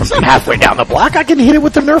not halfway down the block. I can hit it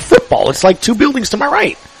with the Nerf football. It's like 2 buildings to my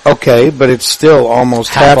right. Okay, but it's still almost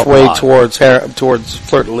halfway towards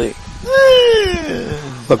Flirt League.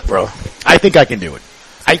 Look, bro. I think I can do it.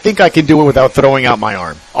 I think I can do it without throwing out my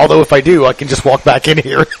arm. Although if I do, I can just walk back in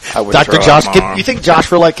here. Dr. Josh, you think Josh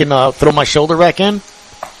Verlette can throw my shoulder back in?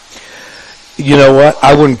 You know what?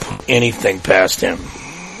 I wouldn't put anything past him.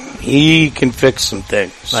 He can fix some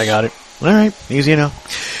things. I got it. All right. Easy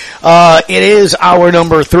enough. It is hour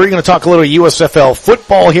number 3. Going to talk a little USFL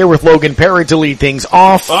football here with Logan Perry to lead things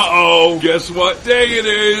off. Uh-oh. Guess what day it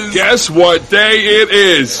is? Guess what day it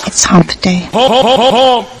is? It's hump day.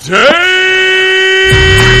 Hump day!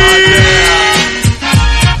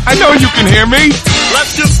 I know you can hear me.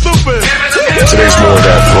 Let's get stupid. Today's more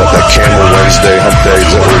that Camel Wednesday, hump day, is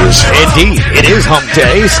that what it is? Indeed. It is hump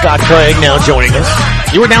day. Scott Craig now joining us.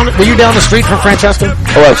 Were you down the street from Francesca?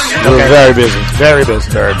 I was. We were very busy. Very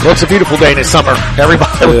busy. Well, it's a beautiful day in the summer.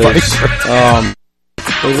 Everybody's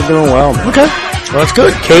we're doing well, man. Okay. Well, that's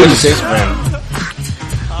good. Katie's,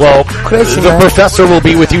 well, the professor will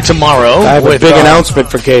be with you tomorrow. I have a big announcement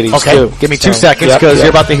for Katie's, too. Give me 2 seconds, because you're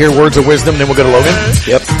about to hear words of wisdom, then we'll go to Logan.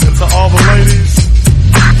 Yep. And to all the ladies,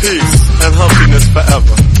 peace and humpiness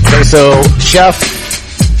forever. Okay, so Chef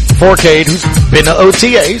Forcade, who's been to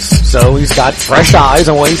OTAs, so he's got fresh eyes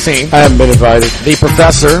on what he's seen. I haven't been invited. The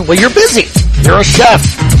professor, well, you're busy. You're a chef.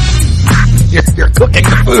 You're cooking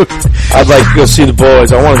the food. I'd like to go see the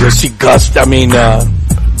boys. I want to go see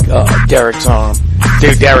Derek's arm.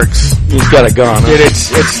 Dude, Derek's. He's got a gun. Dude,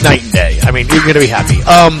 it's night and day. I mean, you're going to be happy.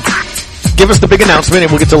 Give us the big announcement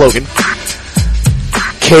and we'll get to Logan.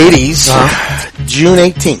 Katie's, June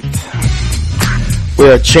 18th.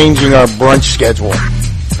 We are changing our brunch schedule.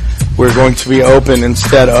 We're going to be open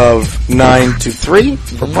instead of 9 to 3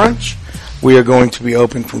 for brunch. We are going to be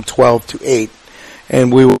open from 12 to 8.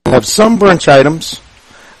 And we will have some brunch items,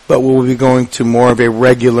 but we'll be going to more of a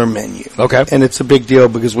regular menu. Okay. And it's a big deal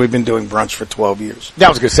because we've been doing brunch for 12 years. That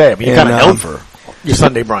was going to say, I mean, you're kind of known for your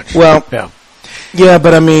Sunday brunch. Well, yeah,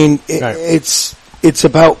 but I mean, right. it's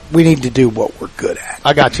about, we need to do what we're good at.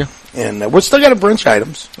 I got you. And we're still got brunch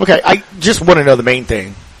items. Okay, I just want to know the main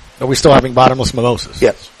thing. Are we still having bottomless mimosas?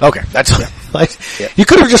 Yes. Okay, that's You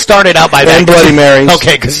could have just started out by that. And Bloody Marys.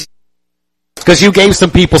 Okay, because you gave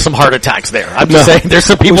some people some heart attacks there. I'm just saying, there's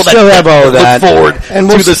some people that still have all of that. Look forward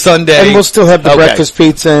to the Sunday. And we'll still have the breakfast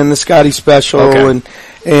pizza and the Scotty special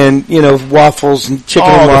and you know, waffles and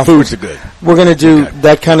chicken and waffles. The foods are good. We're going to do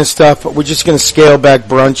that kind of stuff, but we're just going to scale back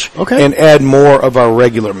brunch and add more of our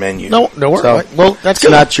regular menu. No worries. So well, that's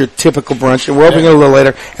good. Not your typical brunch. And we're opening a little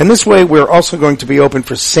later. And this way, we're also going to be open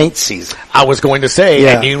for Saint season. I was going to say,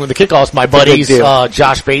 and even with the kickoffs, my buddies,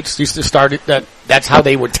 Josh Bates used to start it. That's how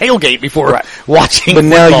they would tailgate before watching But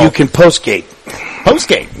football. now you can postgate.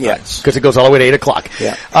 Postgame. Yes. Because it goes all the way to 8 o'clock.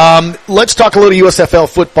 Yeah. Let's talk a little USFL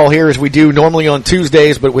football here as we do normally on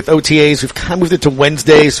Tuesdays, but with OTAs, we've kind of moved it to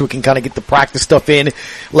Wednesdays so we can kind of get the practice stuff in.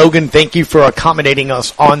 Logan, thank you for accommodating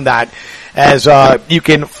us on that. As you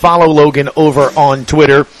can follow Logan over on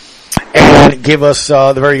Twitter and give us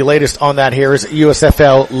the very latest on that here is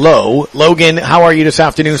USFL Low. Logan, how are you this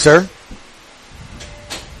afternoon, sir?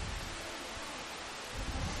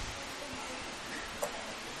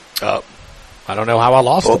 I don't know how I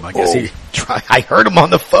lost him. I guess I heard him on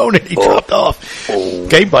the phone and he dropped off.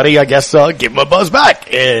 Okay, buddy, I guess give him a buzz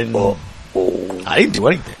back. And I didn't do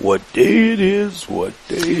anything. What day it is, what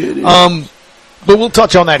day it is. But we'll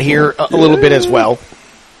touch on that here a little bit as well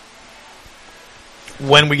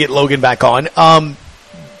when we get Logan back on.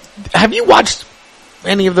 Have you watched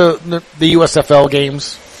any of the USFL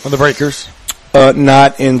games on the Breakers?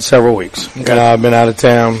 Not in several weeks. Okay. I've been out of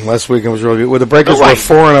town. Last weekend was really good. Well, the Breakers were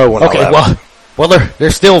 4-0 when I left. Well,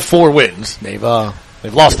 they're still 4 wins. They've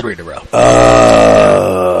lost 3 in a row.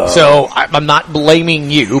 So I'm not blaming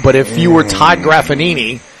you, but if you were Todd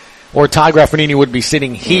Graffanini, or Todd Graffanini would be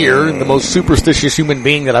sitting here, the most superstitious human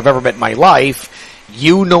being that I've ever met in my life,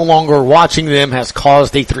 you no longer watching them has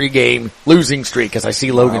caused a 3-game losing streak, as I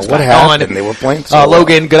see Logan's what back happened? on. They were playing so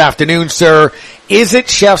Logan, good afternoon, sir. Is it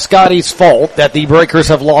Chef Scotty's fault that the Breakers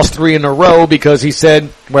have lost 3 in a row? Because he said,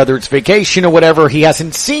 whether it's vacation or whatever, he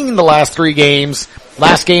hasn't seen the last 3 games.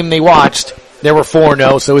 Last game they watched, they were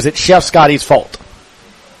 4-0. So is it Chef Scotty's fault?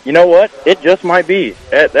 You know what? It just might be.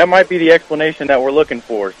 That might be the explanation that we're looking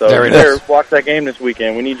for. So there it is. is. Watch that game this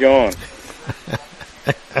weekend. We need you on.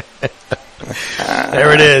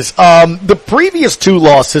 There it is. The previous 2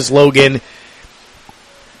 losses, Logan,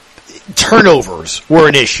 turnovers were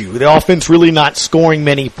an issue. The offense really not scoring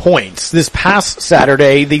many points. This past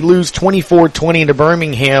Saturday, they lose 24-20 to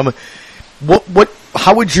Birmingham.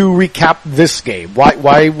 How would you recap this game?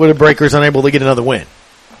 Why were the Breakers unable to get another win?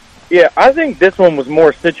 Yeah, I think this one was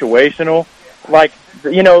more situational. Like,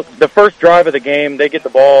 the first drive of the game, they get the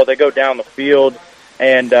ball, they go down the field,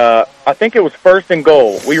 and I think it was 1st and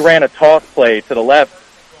goal. We ran a toss play to the left,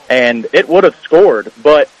 and it would have scored,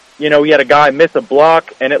 but, we had a guy miss a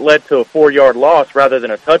block, and it led to a 4-yard loss rather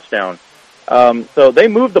than a touchdown. So they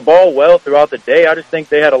moved the ball well throughout the day. I just think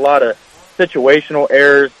they had a lot of situational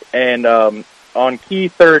errors, and on key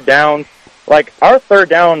third downs, like our third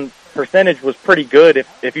down percentage was pretty good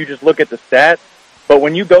if you just look at the stats. But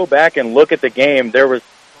when you go back and look at the game, there was,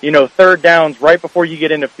 third downs right before you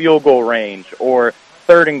get into field goal range, or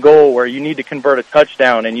 3rd and goal where you need to convert a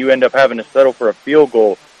touchdown and you end up having to settle for a field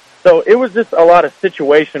goal. So it was just a lot of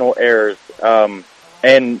situational errors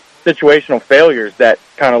and situational failures that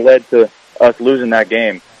kind of led to us losing that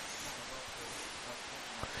game.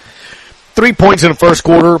 3 points in the first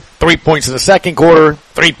quarter, 3 points in the second quarter,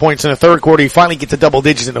 3 points in the third quarter. You finally get to double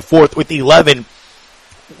digits in the fourth with 11.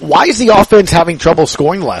 Why is the offense having trouble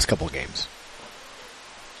scoring the last couple of games?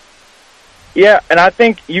 Yeah, and I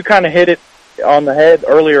think you kind of hit it on the head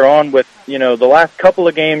earlier on with, the last couple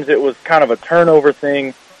of games it was kind of a turnover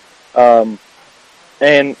thing. And,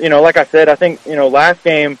 like I said, I think, last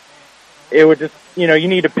game it would just, you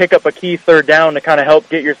need to pick up a key third down to kind of help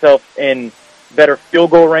get yourself in better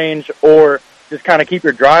field goal range or just kind of keep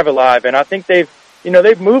your drive alive. And I think they've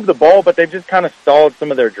moved the ball, but they've just kind of stalled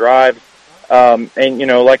some of their drives. And,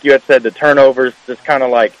 like you had said, the turnovers just kind of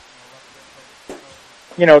like,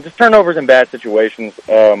 just turnovers in bad situations.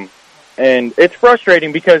 And it's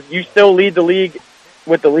frustrating because you still lead the league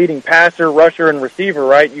with the leading passer, rusher, and receiver,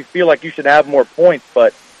 right? You feel like you should have more points,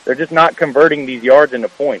 but they're just not converting these yards into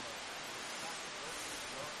points.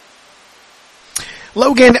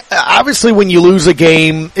 Logan, obviously when you lose a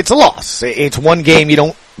game, it's a loss. It's one game. You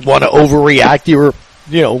don't want to overreact. You're,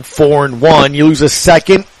 4-1. You lose a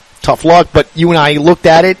second, tough luck, but you and I looked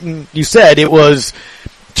at it and you said it was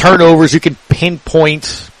turnovers. You can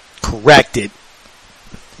pinpoint, correct it.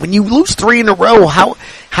 When you lose 3 in a row, how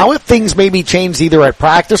have things maybe changed either at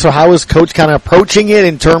practice or how is coach kind of approaching it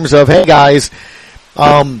in terms of, hey guys,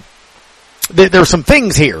 there's some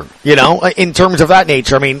things here, in terms of that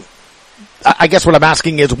nature. I mean, I guess what I'm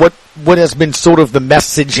asking is what has been sort of the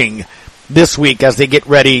messaging this week as they get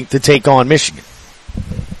ready to take on Michigan?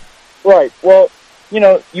 Right. Well, you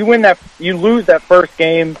lose that first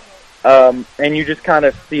game, and you just kind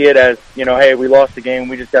of see it as, hey, we lost the game.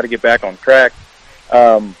 We just got to get back on track.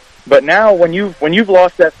 But now when you've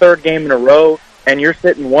lost that third game in a row and you're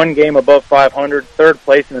sitting one game above 500, third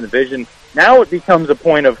place in the division, now it becomes a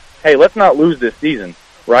point of, hey, let's not lose this season,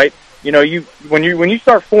 right? When you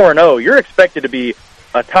start 4-0, you're expected to be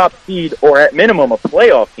a top seed or at minimum a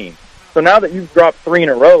playoff team. So now that you've dropped 3 in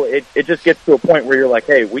a row, it just gets to a point where you're like,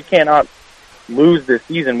 hey, we cannot lose this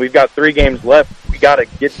season. We've got 3 games left. We got to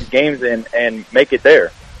get these games in and make it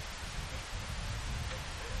there.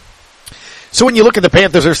 So when you look at the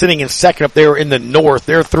Panthers, they're sitting in second up there in the North.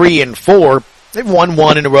 They're 3-4. They've won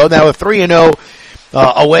 1 in a row. Now 3-0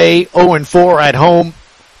 away, 0-4 at home.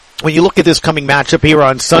 When you look at this coming matchup here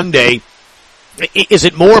on Sunday, is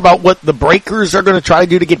it more about what the Breakers are going to try to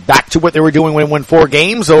do to get back to what they were doing when they won 4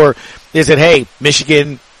 games, or is it, hey,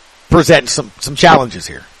 Michigan presents some challenges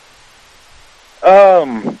here? A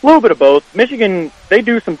little bit of both. Michigan, they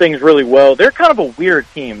do some things really well. They're kind of a weird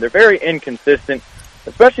team. They're very inconsistent,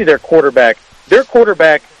 especially their quarterback. Their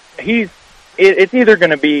quarterback, it's either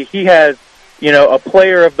going to be he has, a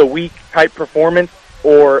player of the week type performance,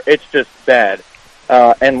 or it's just bad.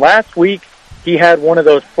 And last week, he had one of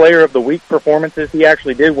those player of the week performances. He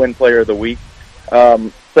actually did win player of the week.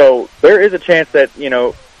 So there is a chance that,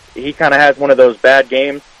 he kind of has one of those bad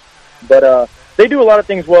games. But they do a lot of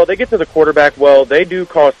things well. They get to the quarterback well. They do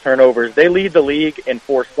cause turnovers. They lead the league in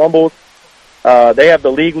forced fumbles. They have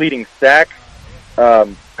the league leading sack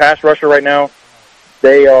pass rusher right now.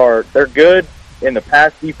 They're good in the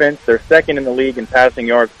pass defense. They're second in the league in passing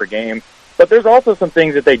yards per game. But there's also some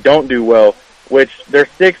things that they don't do well, which they're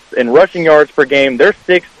 6th in rushing yards per game. They're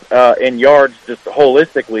 6th in yards just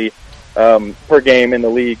holistically per game in the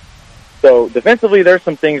league. So defensively, there's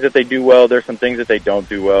some things that they do well. There's some things that they don't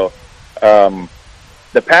do well.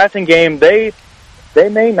 The passing game, they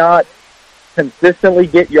may not consistently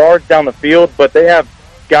get yards down the field, but they have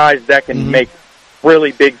guys that can make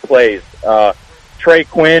really big plays. Trey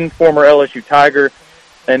Quinn, former LSU Tiger,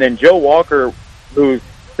 and then Joe Walker, who's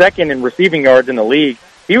second in receiving yards in the league.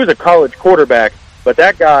 He was a college quarterback, but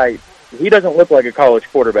that guy, he doesn't look like a college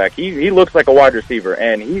quarterback. He looks like a wide receiver,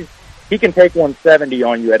 and he can take 170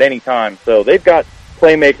 on you at any time. So they've got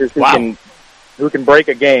playmakers who can break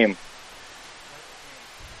a game.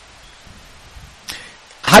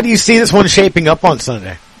 How do you see this one shaping up on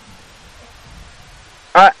Sunday?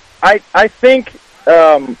 I think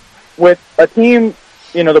with a team,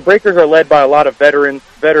 the Breakers are led by a lot of veteran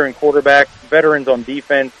quarterbacks, veterans on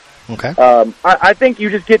defense. Okay. I think you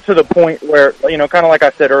just get to the point where, kind of like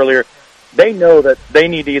I said earlier, they know that they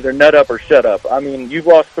need to either nut up or shut up. I mean, you've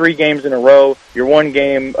lost 3 games in a row. You're 1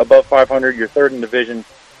 game above 500. You're 3rd in division.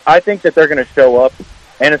 I think that they're going to show up,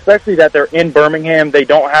 and especially that they're in Birmingham, they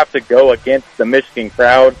don't have to go against the Michigan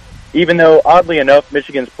crowd, even though, oddly enough,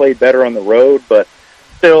 Michigan's played better on the road. But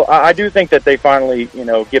still, I do think that they finally,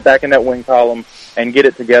 get back in that win column and get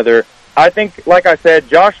it together. I think, like I said,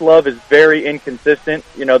 Josh Love is very inconsistent,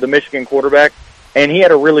 the Michigan quarterback. And he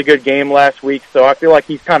had a really good game last week, so I feel like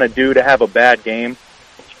he's kind of due to have a bad game.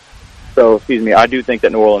 So, I do think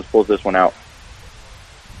that New Orleans pulls this one out.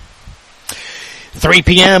 3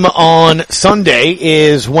 p.m. on Sunday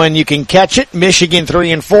is when you can catch it. Michigan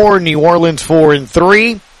 3-4, New Orleans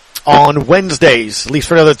 4-3 on Wednesdays, at least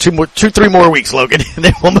for another 3 more weeks, Logan. And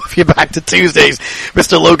then we'll move you back to Tuesdays.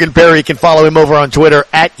 Mr. Logan Perry, you can follow him over on Twitter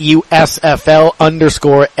at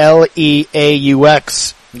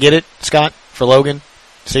USFL_LEAUX. Get it, Scott? For Logan.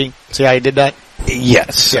 See how you did that?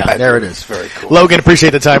 Yes. Yeah, there it is. Very cool. Logan,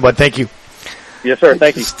 appreciate the time, bud. Thank you. Yes, sir.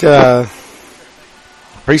 Thank you.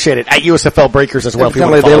 Appreciate it. At USFL Breakers as well.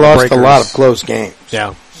 Evidently, they lost a lot of close games.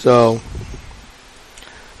 Yeah. So,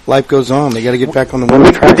 life goes on. They got to get back on the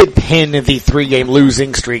winning track. Who did pin the 3-game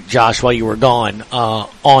losing streak, Josh, while you were gone,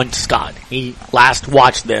 on Scott? He last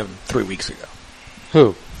watched them 3 weeks ago.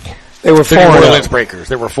 Who? They were 4-0. New Orleans Breakers.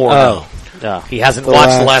 They were 4-0. Yeah. He hasn't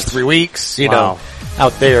watched the last 3 weeks, out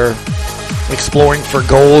there exploring for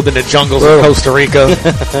gold in the jungles of Costa Rica.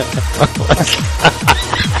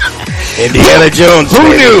 Indiana Jones.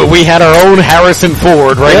 Who knew we had our own Harrison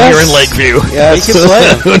Ford here in Lakeview? Yes. He could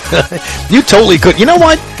play. You totally could. You know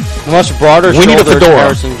what? Much broader. We need a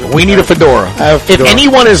fedora. We need a fedora. If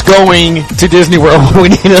anyone is going to Disney World, we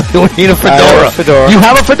need a fedora. You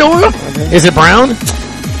have a fedora? Okay. Is it brown?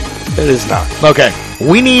 It is not. Okay.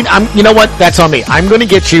 We need, you know what? That's on me. I'm going to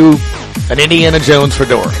get you an Indiana Jones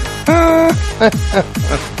fedora.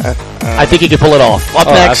 I think he can pull it off. Up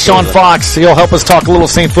next, absolutely. Sean Fox. He'll help us talk a little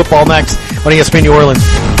Saint football next on ESPN New Orleans.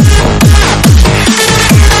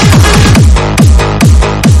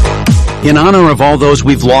 In honor of all those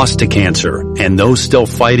we've lost to cancer and those still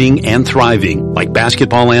fighting and thriving, like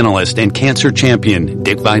basketball analyst and cancer champion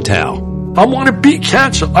Dick Vitale. I want to beat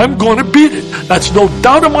cancer. I'm going to beat it. That's no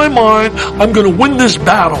doubt in my mind. I'm going to win this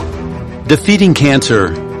battle. Defeating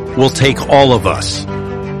cancer will take all of us.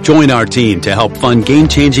 Join our team to help fund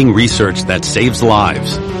game-changing research that saves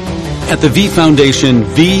lives. At the V Foundation,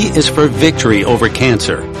 V is for victory over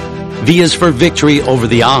cancer. V is for victory over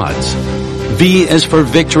the odds. V is for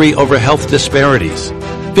victory over health disparities.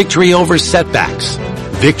 Victory over setbacks.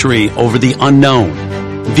 Victory over the unknown.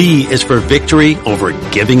 V is for victory over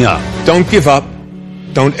giving up. Don't give up.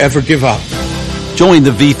 Don't ever give up. Join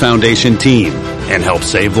the V Foundation team and help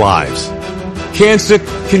save lives. Cancer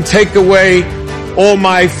can take away all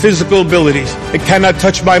my physical abilities. It cannot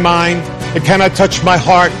touch my mind. It cannot touch my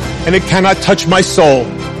heart. And it cannot touch my soul.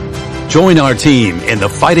 Join our team in the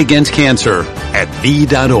fight against cancer at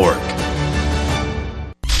V.org.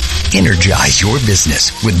 Energize your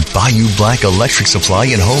business with Bayou Black Electric Supply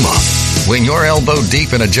in Houma. When you're elbow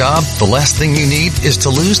deep in a job, the last thing you need is to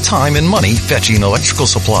lose time and money fetching electrical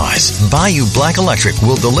supplies. Bayou Black Electric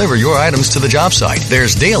will deliver your items to the job site.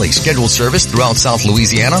 There's daily scheduled service throughout South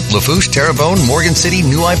Louisiana, Lafourche, Terrebonne, Morgan City,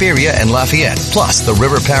 New Iberia, and Lafayette, plus the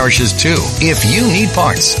river parishes too. If you need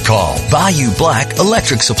parts, call Bayou Black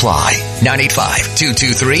Electric Supply.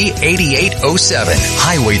 985-223-8807,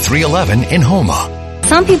 Highway 311 in Houma.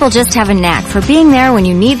 Some people just have a knack for being there when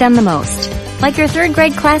you need them the most. Like your 3rd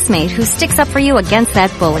grade classmate who sticks up for you against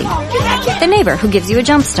that bully. The neighbor who gives you a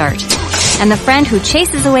jump start. And the friend who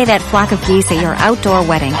chases away that flock of geese at your outdoor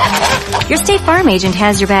wedding. Your State Farm agent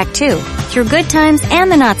has your back too, through good times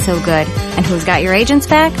and the not so good. And who's got your agent's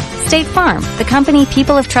back? State Farm, the company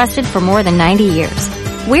people have trusted for more than 90 years.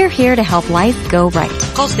 We're here to help life go right.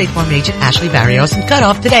 Call State Farm agent Ashley Barrios and cut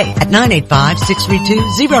off today at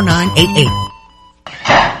 985-632-0988.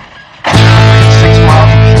 6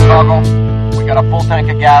 miles from Chicago. We got a full tank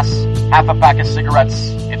of gas, half a pack of cigarettes.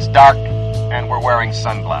 It's dark, and we're wearing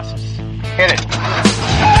sunglasses. Hit it.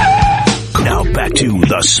 Now back to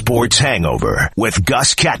the Sports Hangover with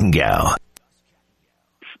Gus Kattengell.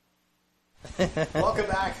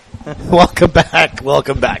 Welcome back.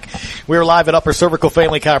 We're live at Upper Cervical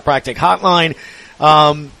Family Chiropractic Hotline.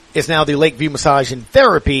 Is now the Lakeview Massage and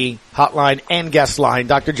Therapy Hotline and guest line.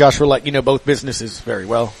 Dr. Josh Roulette, you know both businesses very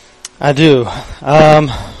well. I do.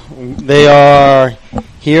 They are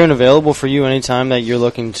here and available for you anytime that you're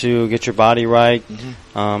looking to get your body right.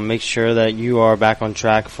 Make sure that you are back on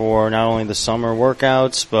track for not only the summer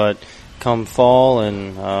workouts, but come fall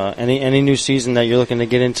and any new season that you're looking to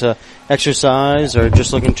get into exercise or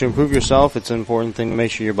just looking to improve yourself. It's an important thing to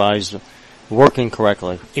make sure your body's working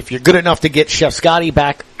correctly. If you're good enough to get Chef Scotty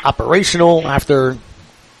back operational after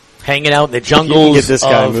hanging out in the jungles of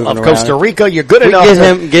Costa Rica, you're good enough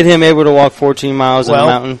to get him able to walk 14 miles in the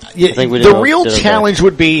mountain. I think the real challenge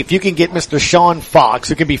would be if you can get Mr. Sean Fox,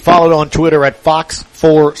 who can be followed on Twitter at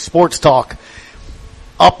Fox4 Sports Talk,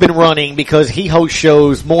 up and running, because he hosts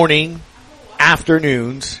shows morning,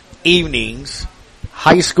 afternoons, evenings,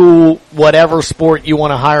 high school, whatever sport you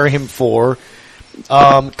want to hire him for,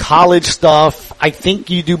 college stuff. I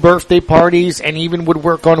think you do birthday parties and even would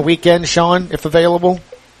work on weekends, Sean, if available.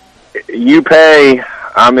 You pay,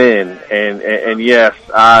 I'm in, and yes,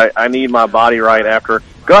 I need my body right after.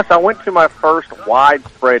 Gus, I went to my first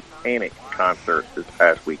widespread Panic concert this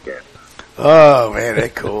past weekend. Oh man,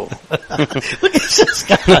 that's cool. Look at this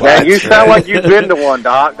guy. Man, you sound like you've been to one,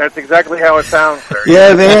 Doc. That's exactly how it sounds, sir.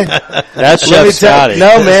 Yeah, man. That's Chef Scotty.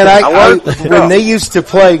 No, man, I when they used to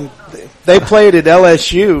play, they played at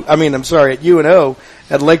LSU. At UNO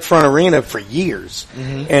at Lakefront Arena for years,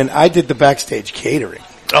 and I did the backstage catering.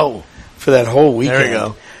 Oh, for that whole weekend. There you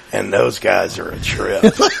go. And those guys are a trip.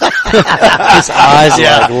 His eyes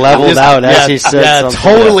leveled out as he said something.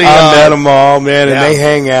 Totally. I met them all, man, and they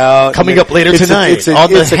hang out. Coming up later tonight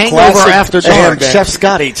on the Hangover After Dark, Chef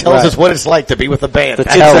Scotty tells us what it's like to be with a band.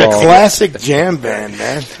 It's a classic jam band,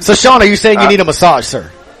 man. So, Sean, are you saying you need a massage,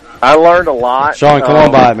 sir? I learned a lot. Sean, come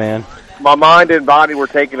on by, man. My mind and body were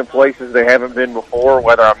taken to places they haven't been before,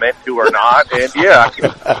 whether I meant to or not. And yeah,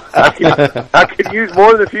 I could use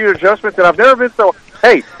more than a few adjustments. And I've never been so.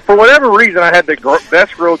 Hey, for whatever reason, I had the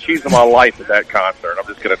best grilled cheese of my life at that concert. I'm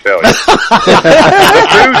just going to tell you. The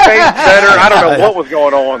food tastes better. I don't know what was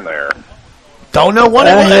going on there. Don't know what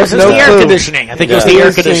it was. It was the air conditioning. I think it was the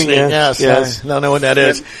air conditioning. Yes. Don't know what that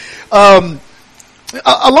is.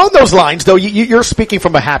 Along those lines, though, you're speaking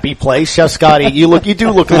from a happy place, Chef Scotty. You do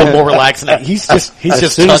look a little more relaxed. He's just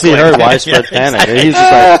as soon as he heard widespread panic, he's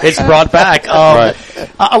just like, it's brought back.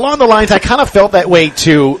 Along the lines, I kind of felt that way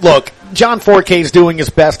too. Look, John Forcade is doing his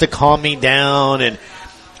best to calm me down, and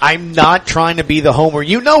I'm not trying to be the homer.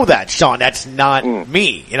 You know that, Sean. That's not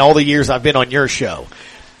me in all the years I've been on your show.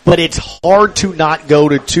 But it's hard to not go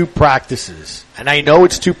to 2 practices, and I know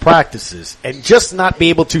it's 2 practices, and just not be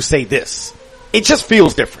able to say this. It just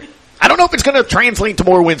feels different. I don't know if it's going to translate to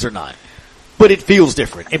more wins or not, but it feels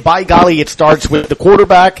different. And by golly, it starts with the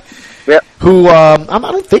quarterback, who I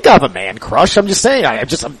don't think I have a man crush. I'm just saying,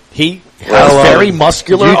 he has very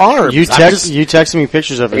muscular arms. You texted me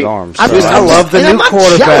pictures of his arms. I love the new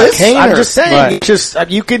quarterback. I'm just saying, it's just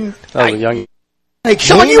you can. Young. Hey,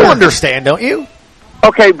 Sean, you understand, don't you?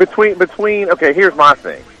 Okay, okay, here's my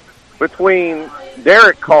thing. Between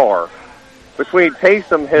Derek Carr, between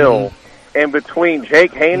Taysom Hill, and between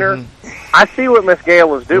Jake Hayner, I see what Miss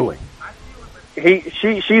Gale is doing.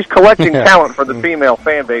 She's collecting talent for the female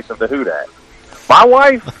fan base of the Houdat. My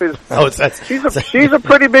wife is she's a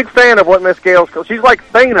pretty big fan of what Miss Gale's. She's like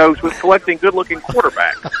Thanos with collecting good-looking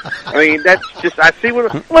quarterbacks. I mean, that's just I see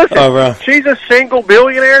what. Listen, she's a single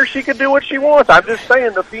billionaire. She can do what she wants. I'm just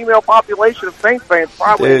saying the female population of Saints fans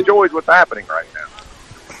probably enjoys what's happening right now.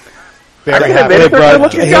 Very happy.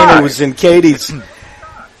 Hayner was in Katie's.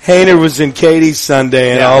 Hayner was in Katie's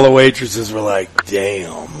Sunday, and all the waitresses were like,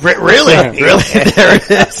 damn. Really? There it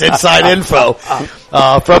is. Inside info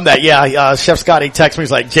from that. Yeah, Chef Scotty texts me. He's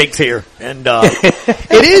like, Jake's here. And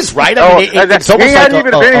it is, right? I mean, it's almost he hadn't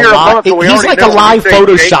even been here a month, so he's like a live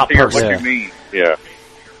Photoshop person. What you mean? Yeah.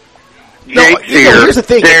 Jake's here. Here's the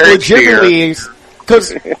thing. It legitimately is,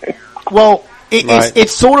 because, well,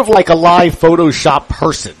 it's sort of like a live Photoshop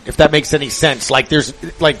person, if that makes any sense. Like there's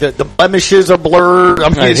like the blemishes are blurred. I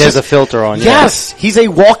mean, he has a filter on. Yes, he's a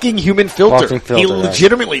walking human filter. He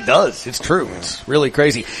legitimately does. It's true. It's really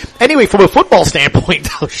crazy. Anyway, from a football standpoint,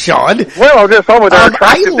 though, Sean. Well, I'm just talking about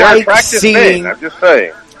I like seeing. I'm just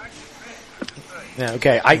saying. Yeah,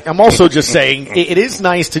 okay. I'm also just saying it is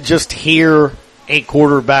nice to just hear a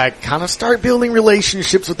quarterback kind of start building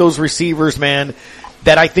relationships with those receivers, man,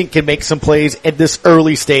 that I think can make some plays at this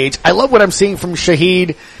early stage. I love what I'm seeing from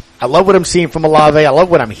Shaheed. I love what I'm seeing from Olave. I love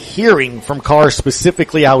what I'm hearing from Carr,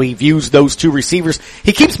 specifically how he views those 2 receivers.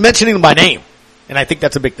 He keeps mentioning them by name, and I think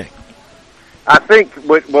that's a big thing. I think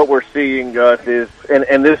what we're seeing, Gus, is,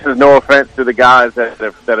 and this is no offense to the guys that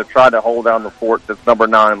have tried to hold down the fort that's number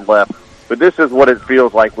 9 left, but this is what it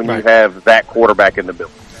feels like when you have that quarterback in the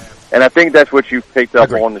building. And I think that's what you've picked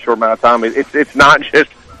up on the short amount of time. It's not just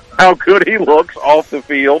how good he looks off the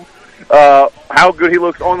field, how good he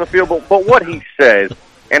looks on the field, but what he says.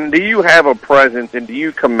 And do you have a presence, and do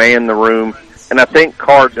you command the room? And I think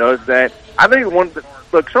Carr does that. I think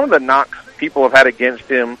some of the knocks people have had against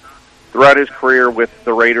him throughout his career with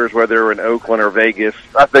the Raiders, whether in Oakland or Vegas,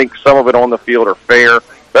 I think some of it on the field are fair.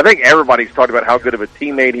 But I think everybody's talked about how good of a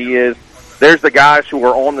teammate he is. There's the guys who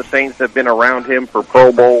are on the Saints that have been around him for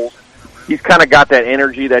Pro Bowls. He's kind of got that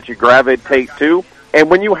energy that you gravitate to. And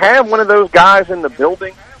when you have one of those guys in the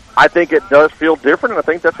building, I think it does feel different, and I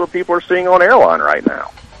think that's what people are seeing on Airline right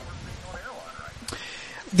now.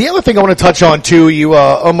 The other thing I want to touch on, too, you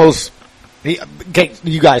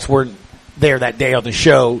guys weren't there that day on the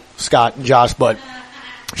show, Scott and Josh, but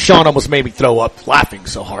Sean almost made me throw up laughing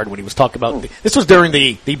so hard when he was talking about this was during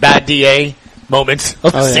the bad DA moments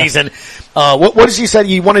of the season. What did you say?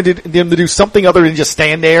 You wanted them to do something other than just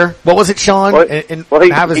stand there? What was it, Sean? And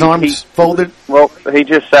have his arms folded? Well, he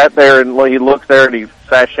just sat there and he looks there and he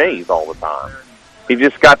sachets all the time. He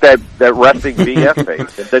just got that resting VF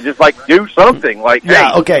face. They just do something.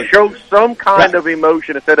 Show some kind of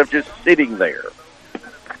emotion instead of just sitting there.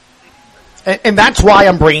 And that's why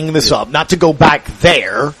I'm bringing this up, not to go back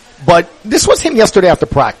there, but this was him yesterday after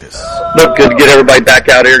practice. Look good to get everybody back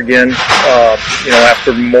out here again,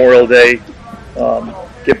 after Memorial Day,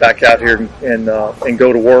 get back out here and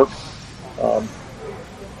go to work.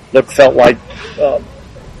 Felt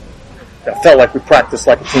like we practiced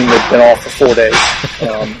like a team that's been off for 4 days.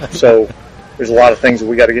 So there's a lot of things that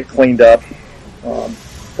we got to get cleaned up. But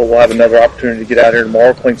we'll have another opportunity to get out here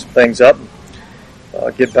tomorrow, clean some things up,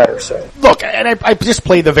 get better. So look, and I just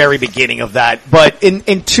played the very beginning of that, but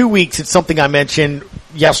in 2 weeks, it's something I mentioned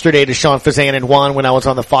yesterday to Sean Fazan and Juan when I was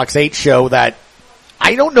on the Fox 8 show that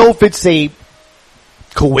I don't know if it's a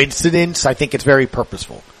coincidence. I think it's very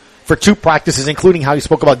purposeful for 2 practices, including how he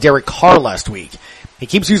spoke about Derek Carr last week. He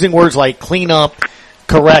keeps using words like clean up,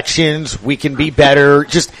 corrections, we can be better.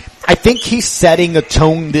 I think he's setting a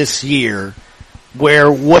tone this year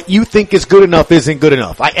where what you think is good enough isn't good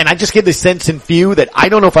enough. I just get the sense in few that I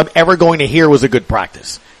don't know if I'm ever going to hear was a good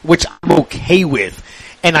practice, which I'm okay with.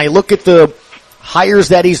 And I look at the hires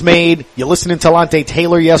that he's made. You listen to Talante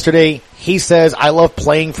Taylor yesterday. He says, I love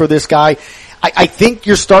playing for this guy. I think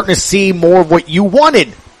you're starting to see more of what you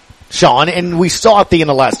wanted, Sean, and we saw at the end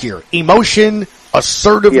of last year. Emotion,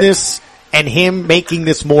 assertiveness, and him making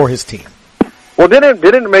this more his team. Well, didn't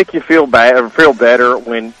it make you feel bad or feel better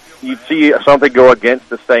when you'd see something go against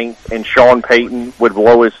the Saints and Sean Payton would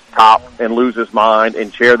blow his top and lose his mind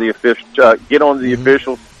and chair the official, get on the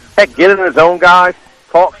officials, heck, get in his own guys,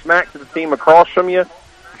 talk smack to the team across from you.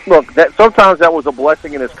 Look, that sometimes that was a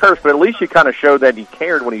blessing and his curse, but at least you kind of showed that he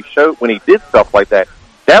cared when he did stuff like that.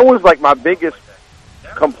 That was like my biggest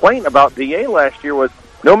complaint about DA last year was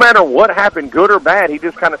no matter what happened, good or bad, he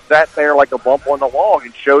just kind of sat there like a bump on the log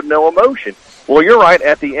and showed no emotion. Well, you're right.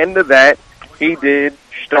 At the end of that, he did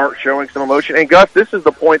start showing some emotion. And Gus, this is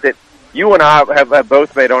the point that you and I have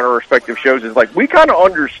both made on our respective shows is we kind of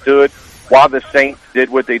understood why the Saints did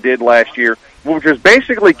what they did last year, which was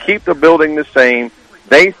basically keep the building the same.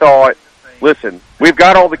 They thought, listen, we've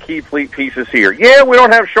got all the key pieces here. Yeah, we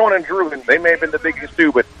don't have Sean and Drew, and they may have been the biggest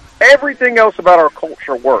two, but everything else about our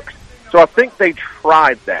culture works. So I think they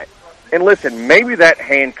tried that. And listen, maybe that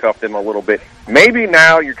handcuffed them a little bit. Maybe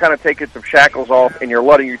now you're kind of taking some shackles off and you're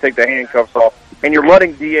letting you take the handcuffs off and you're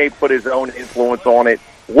letting DA put his own influence on it.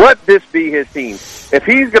 Let this be his team. If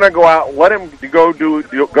he's going to go out, let him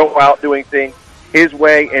go out doing things his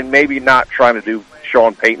way and maybe not trying to do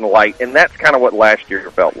Sean Payton light. And that's kind of what last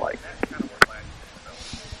year felt like.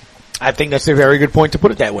 I think that's a very good point to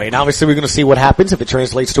put it that way. And obviously we're going to see what happens if it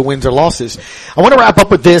translates to wins or losses. I want to wrap up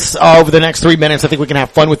with this over the next 3 minutes. I think we can have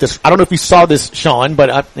fun with this. I don't know if you saw this, Sean,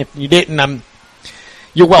 but if you didn't,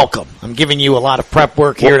 you're welcome. I'm giving you a lot of prep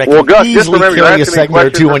work here that can Gus, easily carry a segment or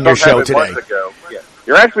two on your show today.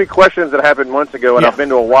 You're asking me questions that happened months ago, and I've been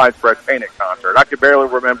to a widespread Panic concert. I can barely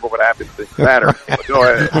remember what happened this Saturday. Go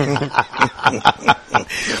ahead.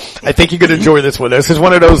 I think you could enjoy this one. This is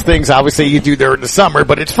one of those things, obviously, you do during the summer,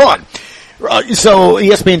 but it's fun. So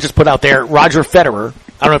ESPN just put out there, Roger Federer,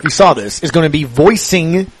 I don't know if you saw this, is going to be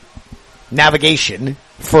voicing navigation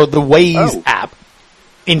for the Waze app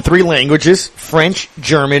in 3 languages, French,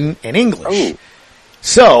 German, and English.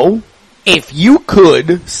 So, if you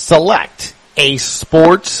could select a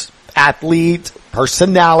sports athlete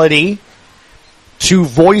personality to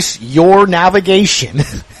voice your navigation,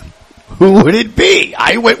 who would it be?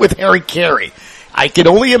 I went with Harry Carey. I can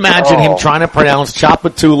only imagine him trying to pronounce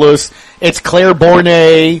Chapatulas. It's Claire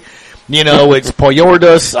Bornay. It's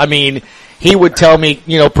Poyordas. I mean, he would tell me,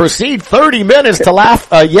 proceed 30 minutes to laugh,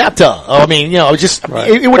 Yetta. I mean,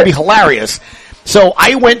 it would be hilarious. So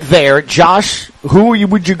I went there. Josh, who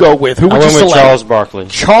would you go with? Who would you select? With Charles Barkley.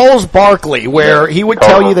 Charles Barkley, where he would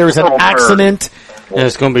tell you there was an accident. Yeah,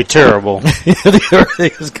 it's going to be terrible.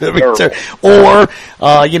 It's going to be terrible. Or,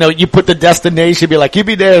 you put the destination, be like, you'll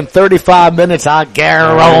be there in 35 minutes, I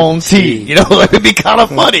guarantee. It would be kind of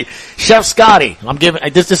funny. Chef Scotty, I'm giving,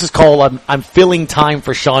 this is called, I'm filling time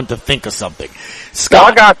for Sean to think of something.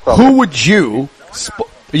 Scott, I got something. Who would you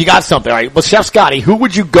got something, all right. Well, Chef Scotty, who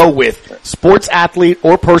would you go with? Sports athlete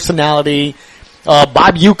or personality?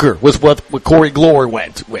 Bob Uecker was what Corey Glory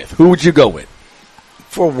went with. Who would you go with?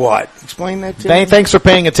 For what? Explain that to me. Thanks for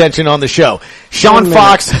paying attention on the show. Sean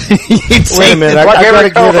Fox. Wait a minute. I got to hear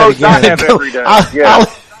that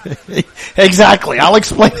again. Exactly. I'll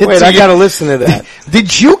explain it to you. Wait, I got to listen to that.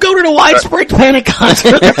 Did you go to the Widespread Panic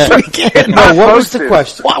concert this weekend? No, what was the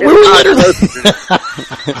question? We were literally...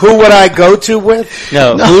 Who would I go to with?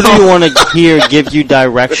 No. Who do you want to hear give you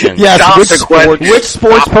directions? Yes, which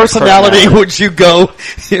sports personality would you go?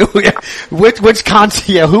 Which concert?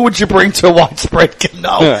 Yeah, who would you bring to Widespread?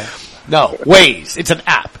 No, Waze. It's an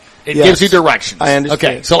app. It gives you directions. I understand.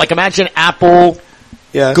 Okay, so like imagine Apple...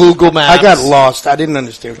 Yeah. Google Maps. I got lost. I didn't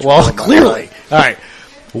understand what you were talking about. Clearly. All right.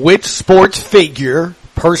 Which sports figure,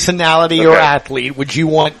 personality, or athlete would you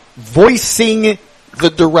want voicing the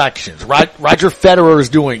directions? Roger Federer is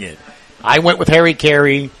doing it. I went with Harry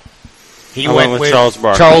Carey. He went with Charles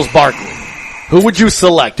Barkley. Charles Barkley. Who would you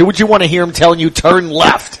select? Who would you want to hear him telling you turn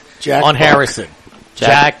left on Harrison?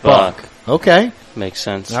 Jack Buck. Okay. Makes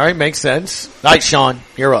sense. All right, makes sense. All right, Sean,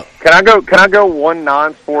 you're up. Can I go one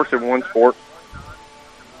non-sports and one sport?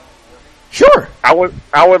 Sure. I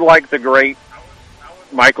would like the great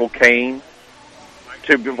Michael Caine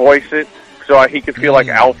to voice it, so he could feel like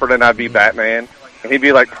Alfred and I'd be Batman, and he'd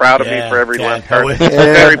be like proud of me for every left turn. I'm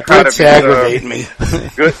very proud of you. Aggravate me.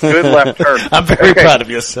 Good left turn. I'm very proud of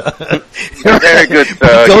you, son. Very good.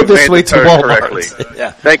 Go this way to Walmart.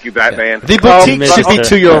 Yeah. Thank you, Batman. The boutique should be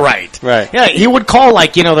to your right. Right. Yeah, he would call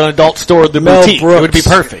the adult store the Mel boutique. Brooks. It would be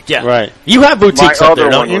perfect. Yeah. Right. You have boutiques up there,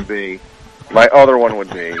 don't you? My other one would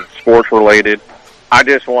be sports related. I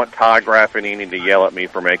just want Todd Graffinini to yell at me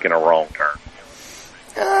for making a wrong turn.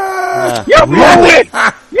 You blew it!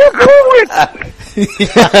 You blew it!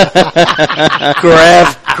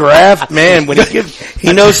 Graf, man, when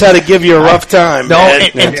he knows how to give you a rough time. No,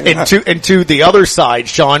 and to the other side,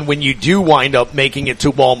 Sean, when you do wind up making it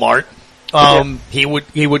to Walmart, he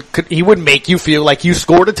would make you feel like you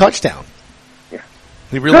scored a touchdown.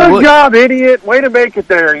 He really Good would. job, idiot! Way to make it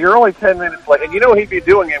there. You're only 10 minutes late, and he'd be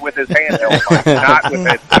doing it with his handheld, not with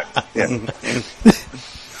headset.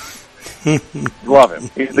 Yeah. Love him.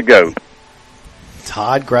 He's the GOAT.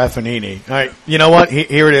 Todd Graffinini. All right, you know what?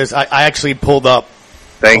 Here it is. I actually pulled up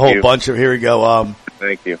a whole bunch of. Here we go.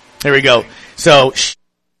 Thank you. Here we go. So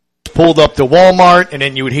pulled up to Walmart, and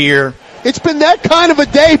then you would hear, "It's been that kind of a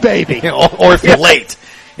day, baby." Or if you're late.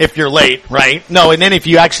 If you're late, right? No, and then if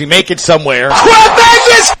you actually make it somewhere.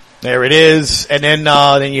 There it is. And then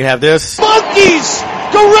you have this. Monkeys!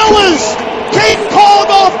 Gorillas! King Kong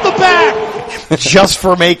off the back! Just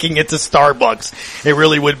for making it to Starbucks. It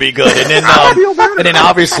really would be good. And then,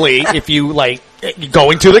 obviously, if you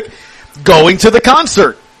going to the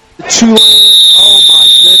concert. Oh my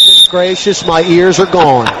goodness gracious, my ears are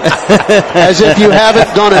gone. As if you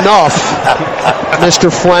haven't done enough, Mr.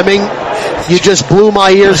 Fleming. You just blew my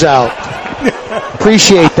ears out.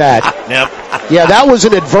 Appreciate that. Yep. Yeah, that was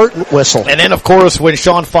an advertent whistle. And then, of course, when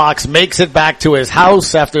Sean Fox makes it back to his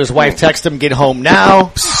house after his wife texts him, get home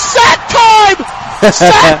now. Sack time!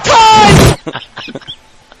 Sack time!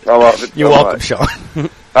 I love it. You're welcome, Sean.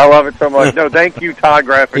 I love it so much. No, thank you, Todd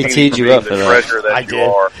Graffinini, he teed you up for the that. treasure that I you did.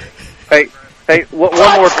 are. Hey, one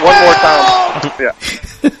more time. Yeah.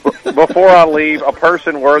 Before I leave, a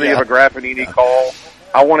person worthy of a Graffinini call.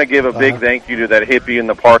 I want to give a big thank you to that hippie in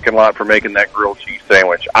the parking lot for making that grilled cheese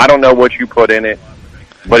sandwich. I don't know what you put in it,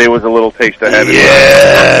 but it was a little taste of heaven.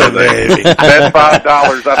 Yeah, baby. That's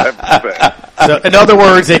 $5 I've ever spent. So, in other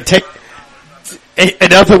words, it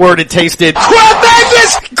tasted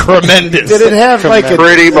tremendous. Did it have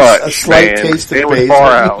pretty much, a slight taste of it was basil?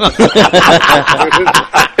 far out.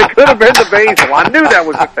 It could have been the basil. I knew that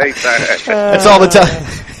was the taste I had. That's all the time.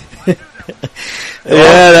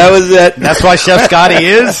 Yeah, that was it. That's why Chef Scotty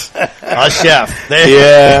is a chef.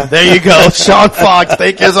 There you go. Sean Fox,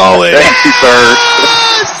 thank you as always. Thank you, sir.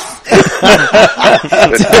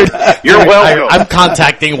 You're welcome. I'm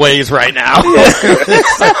contacting Waze right now.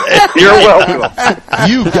 You're welcome.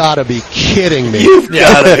 You've got to be kidding me. You've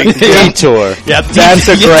got to be detour. Yeah, That's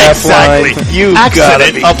a graph exactly. line. You've got to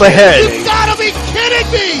Accident be up ahead. You've got to be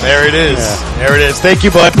kidding me. There it is. Yeah. There it is. Thank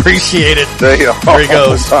you, bud. Appreciate it. There he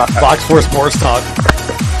goes. Fox 4 Sports Talk.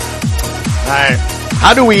 All right.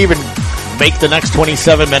 How do we even make the next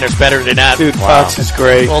 27 minutes better than that? Dude, Fox is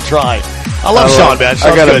great. We'll try. I love Sean, man.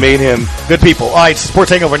 I got to meet him. Good people. All right, Sports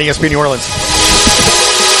Hangover on ESPN New Orleans.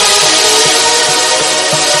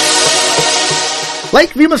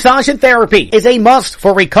 Lakeview Massage and Therapy is a must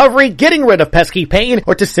for recovery, getting rid of pesky pain,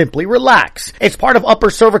 or to simply relax. It's part of Upper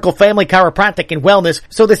Cervical Family Chiropractic and Wellness,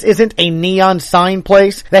 so this isn't a neon sign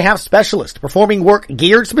place. They have specialists performing work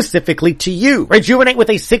geared specifically to you. Rejuvenate with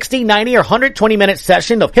a 60, 90, or 120-minute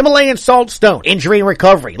session of Himalayan salt stone, injury and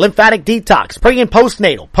recovery, lymphatic detox, pre- and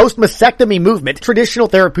postnatal, post-mastectomy movement, traditional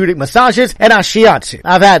therapeutic massages, and ashiatsu.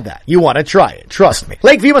 I've had that. You want to try it. Trust me.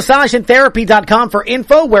 LakeviewMassageandTherapy.com for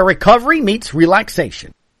info where recovery meets relaxation.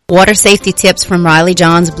 Water safety tips from Riley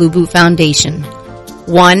John's Blue Boot Foundation.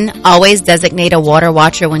 1. Always designate a water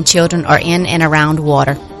watcher when children are in and around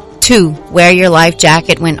water. 2. Wear your life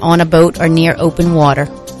jacket when on a boat or near open water.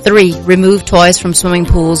 3. Remove toys from swimming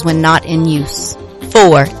pools when not in use.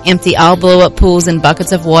 4. Empty all blow-up pools and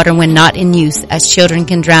buckets of water when not in use, as children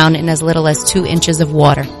can drown in as little as 2 inches of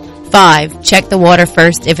water. 5. Check the water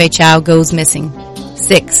first if a child goes missing.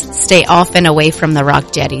 6. Stay off and away from the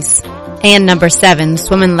rock jetties. And number 7,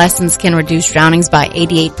 swimming lessons can reduce drownings by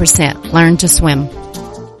 88%. Learn to swim.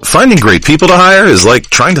 Finding great people to hire is like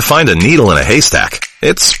trying to find a needle in a haystack.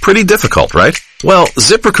 It's pretty difficult, right? Well,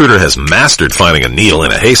 ZipRecruiter has mastered finding a needle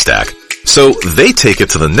in a haystack, so they take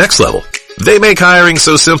it to the next level. They make hiring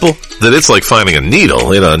so simple that it's like finding a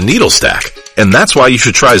needle in a needle stack. And that's why you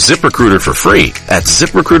should try ZipRecruiter for free at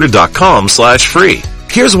ZipRecruiter.com/free.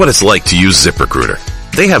 Here's what it's like to use ZipRecruiter.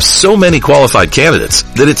 They have so many qualified candidates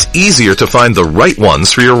that it's easier to find the right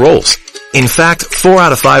ones for your roles. In fact, 4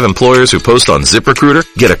 out of 5 employers who post on ZipRecruiter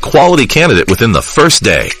get a quality candidate within the first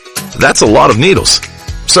day. That's a lot of needles.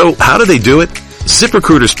 So how do they do it?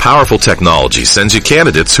 ZipRecruiter's powerful technology sends you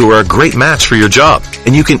candidates who are a great match for your job,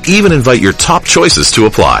 and you can even invite your top choices to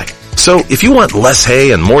apply. So if you want less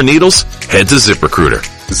hay and more needles, head to ZipRecruiter.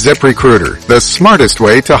 ZipRecruiter, the smartest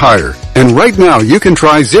way to hire. And right now you can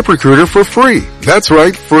try ZipRecruiter for free. That's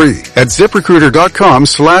right, free. At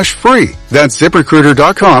ZipRecruiter.com/free. That's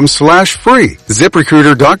ZipRecruiter.com/free.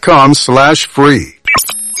 ZipRecruiter.com/free.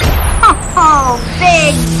 Oh,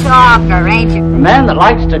 big talker, ain't you? The man that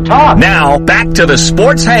likes to talk. Now, back to the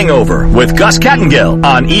Sports Hangover with Gus Kattengill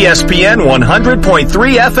on ESPN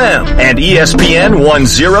 100.3 FM and ESPN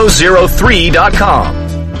 1003.com.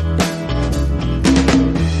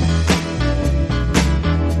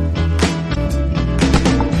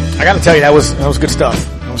 I got to tell you, that was good stuff.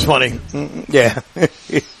 That was funny. Yeah.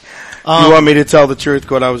 You want me to tell the truth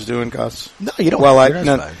what I was doing, Gus? No, you don't.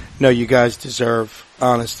 Well, no, you guys deserve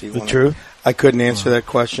honesty. The truth? I couldn't answer that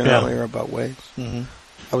question Yeah. earlier about Waves. Mm-hmm.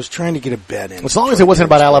 I was trying to get a bet in. As long as it wasn't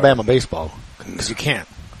about Alabama baseball, because you can't.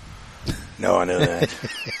 No, I know that.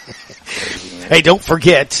 Hey, don't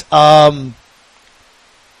forget,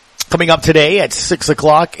 coming up today at 6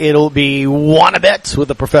 o'clock, it'll be Wannabets with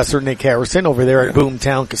the Professor Nick Harrison over there at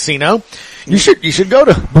Boomtown Casino. You should go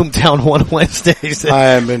to Boomtown one Wednesdays. I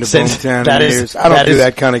haven't been to Boomtown in years. I don't do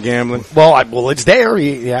that kind of gambling. Well, it's there.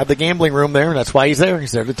 You have the gambling room there, and that's why he's there.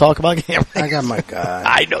 He's there to talk about gambling. I got my guy.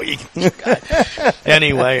 I know you got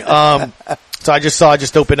Anyway, so I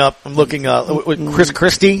just opened up. I'm looking, Chris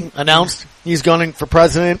Christie announced he's going for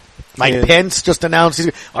president. Mike Pence just announced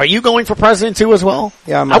are you going for president too as well?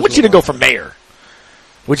 Yeah, I want you to go for mayor.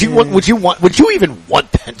 Would you even want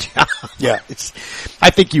that job? Yeah.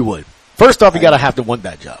 I think you would. First off, you gotta have to want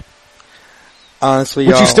that job. Honestly,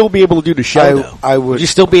 would you still be able to do the show though? I would. Would you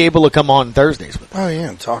still be able to come on Thursdays with Oh yeah,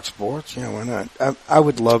 and talk sports. Yeah, why not? I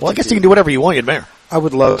would love Well, I guess you can do whatever you want, you're mayor. I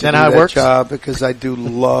would love to do how it that works? job because I do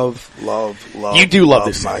love You do love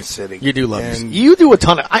this my city. city. You do love And- this. You do a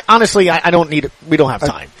ton of, honestly, I don't need it. We don't have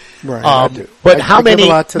time. Right, I do. But I how give a many,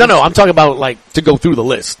 lot to no, the I'm talking about like to go through the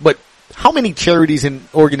list, but how many charities and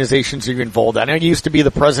organizations are you involved in? I know you used to be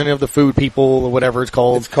the president of the Food People or whatever it's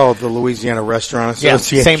called. It's called the Louisiana Restaurant Yeah,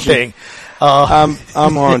 Association. same thing.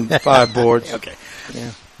 I'm on 5 boards. Okay.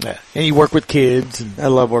 Yeah. Yeah. And you work with kids. And, I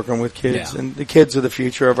love working with kids, and the kids are the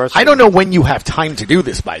future of our city. I don't know when you have time to do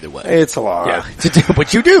this, by the way. It's a lot. Yeah, to do,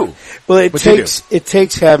 but you do. Well, it But you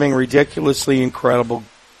takes having ridiculously incredible,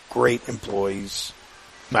 great employees.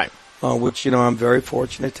 Right. Which, I'm very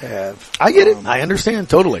fortunate to have. I get it. I understand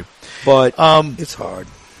totally. But it's hard.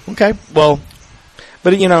 Okay. Well,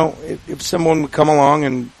 But, if someone would come along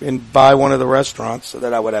and buy one of the restaurants so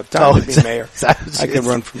that I would have time to be mayor, I could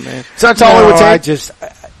run for mayor. So that's all it would take?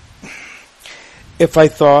 If I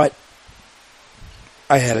thought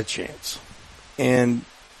I had a chance. And,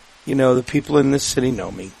 the people in this city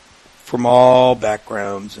know me from all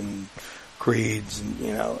backgrounds and creeds, and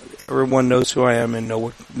everyone knows who I am and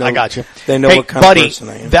I got you. They know what kind of person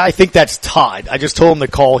I am. I think that's Todd. I just told him to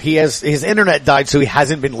call. His internet died, so he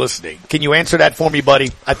hasn't been listening. Can you answer that for me, buddy?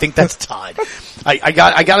 I think that's Todd. I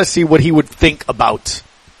got to see what he would think about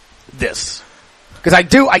this, because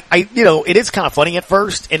it is kind of funny at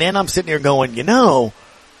first, and then I'm sitting here going,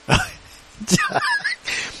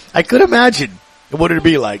 I could imagine what it'd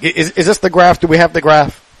be like. Is this the graph? Do we have the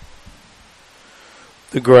graph?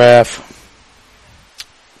 The graph.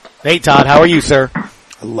 Hey, Todd, how are you, sir? I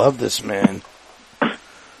love this man.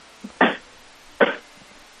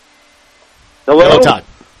 Hello, Todd.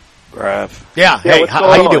 Graph. Yeah. Hey,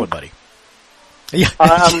 how you doing, buddy? Yeah.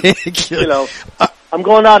 I'm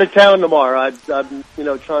going out of town tomorrow.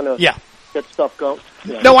 I'm trying to get stuff going.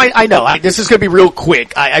 Yeah. No, I know. This is going to be real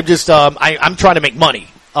quick. I'm trying to make money,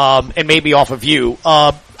 and maybe off of you.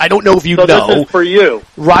 I don't know if you know. This is for you,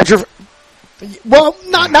 Roger. Well,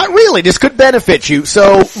 not really. This could benefit you.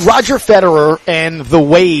 So, Roger Federer and the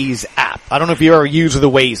Waze app. I don't know if you ever use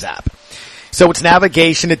the Waze app. So it's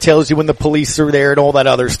navigation. It tells you when the police are there and all that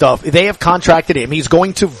other stuff. They have contracted him. He's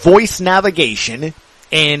going to voice navigation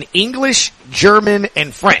in English, German,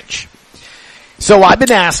 and French. So I've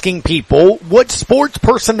been asking people, what sports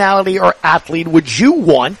personality or athlete would you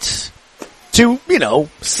want to,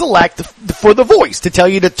 select for the voice, to tell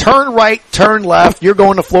you to turn right, turn left. You're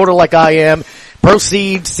going to Florida like I am.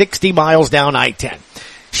 Proceed 60 miles down I-10.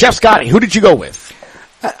 Chef Scotty, who did you go with?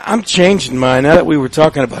 I'm changing mine now that we were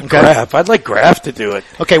talking about Graf. I'd like Graf to do it.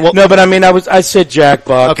 Okay, well, no, but I said Jack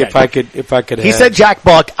Buck. Okay. If I could. He said Jack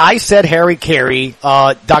Buck. I said Harry Carey.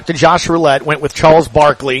 Dr. Josh Roulette went with Charles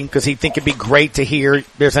Barkley because he'd think it'd be great to hear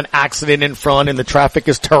there's an accident in front and the traffic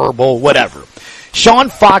is terrible. Whatever. Sean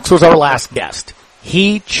Fox was our last guest.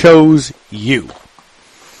 He chose you.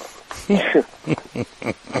 And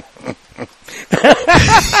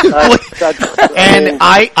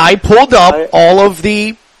I pulled up all of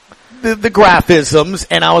the graphisms,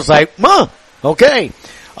 and I was like, okay.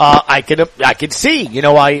 I could see,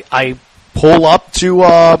 I pull up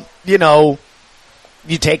to,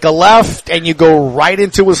 you take a left and you go right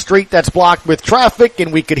into a street that's blocked with traffic,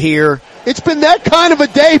 and we could hear, it's been that kind of a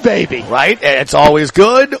day, baby. Right? And it's always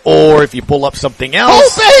good. Or if you pull up something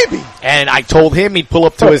else. Oh, baby! And I told him he'd pull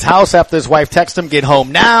up to his house after his wife texted him, get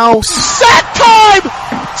home now. Sack time!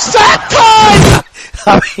 Sack time!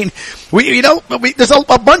 I mean, there's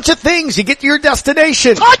a bunch of things. You get to your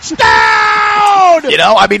destination. Touchdown!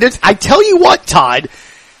 I tell you what, Todd,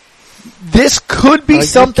 this could be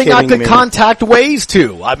something I could contact Waze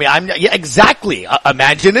to. Exactly.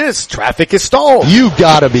 Imagine this. Traffic is stalled. You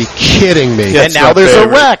gotta be kidding me. And now there's a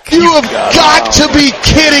wreck. You have got to be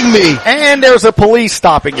kidding me. And there's a police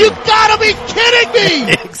stopping you. You gotta be kidding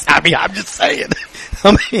me. I'm just saying.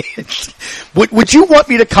 Would you want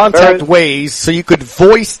me to contact Waze so you could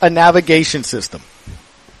voice a navigation system?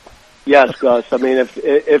 Yes, Gus.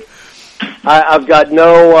 If I've got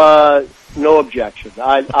no objection.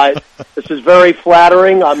 This is very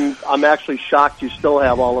flattering. I'm actually shocked you still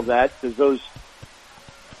have all of that, because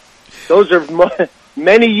those are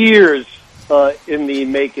many years in the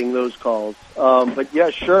making, those calls. But yeah,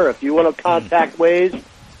 sure. If you want to contact Waze,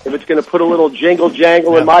 if it's going to put a little jingle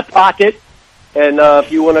jangle in my pocket, and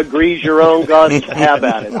if you want to grease your own guns, have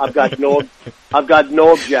at it. I've got no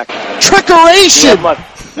objection. Trickeration.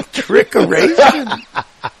 Trickeration.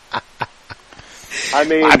 how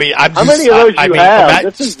many of those you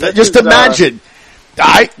have? Just imagine.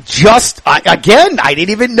 I didn't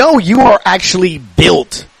even know you are actually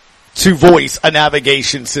built to voice a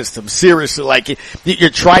navigation system. Seriously, like you're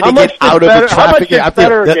trying to get out of the traffic. How much does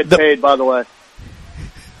better get paid, by the way?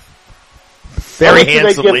 Very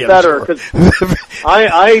handsomely. Get better, because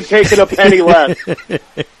I ain't taking a penny less.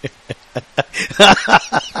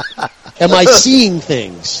 Am I seeing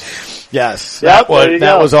things? Yes, that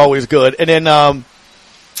was always good. And then,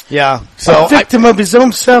 so a victim of his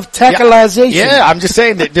own self-tacticalization. Yeah, I'm just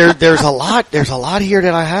saying that there's a lot here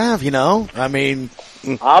that I have.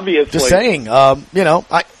 Obviously, just saying.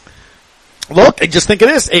 Just think of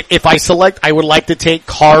this. If I select, I would like to take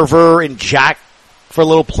Carver and Jack for a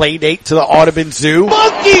little play date to the Audubon Zoo.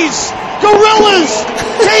 Monkeys! Gorillas!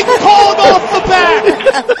 Take Kong off the back!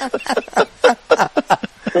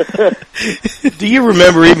 Do you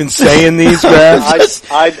remember even saying these, Brad?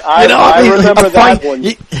 I remember that one.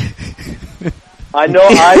 I know.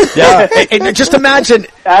 And just imagine,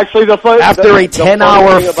 actually, after a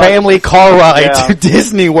 10-hour family car ride to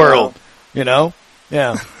Disney World, you know?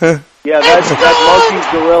 Yeah. Yeah, that Monkeys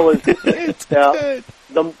Gorillas.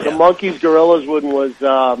 The Monkeys Gorillas one was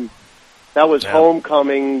that was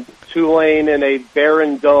Homecoming, Tulane in a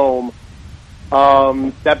barren dome.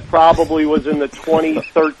 That probably was in the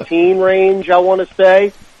 2013 range, I want to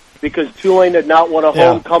say, because Tulane had not won a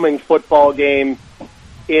homecoming football game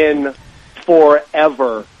in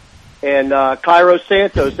forever. And Cairo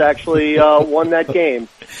Santos actually won that game.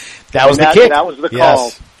 That was the kick. That was the call.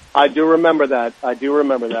 Yes. I do remember that.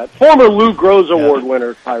 Former Lou Groza Award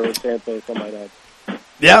winner, Cairo Santos, I might add.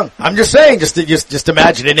 Yeah, I'm just saying, just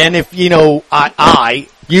imagine it. And if, I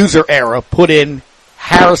user era, put in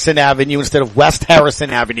Harrison Avenue instead of West Harrison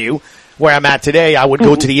Avenue, where I'm at today, I would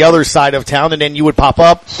go to the other side of town, and then you would pop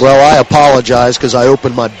up. Well, I apologize because I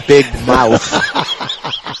opened my big mouth.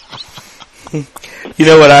 You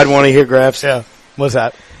know what I'd want to hear, Grafs? Yeah. What's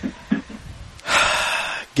that?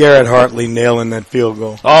 Garrett Hartley nailing that field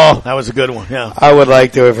goal. Oh, that was a good one, yeah. I would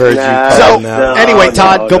like to have heard you call now. Anyway,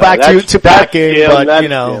 Todd, go back to packing, but,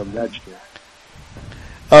 That's Jim.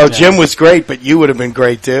 Oh, Jim was great, but you would have been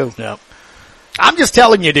great, too. Yeah. I'm just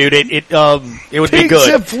telling you, dude, it would be good.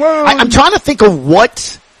 Pizza flown. I'm trying to think of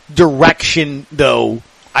what direction, though,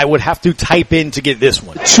 I would have to type in to get this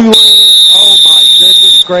one. Oh, my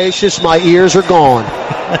goodness gracious, my ears are gone.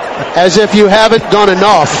 As if you haven't done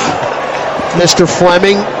enough, Mr.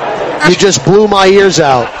 Fleming. You just blew my ears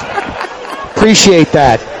out. Appreciate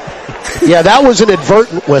that. Yeah, that was an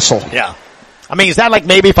advertent whistle. Yeah. I mean, is that like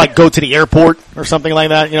maybe if I go to the airport or something like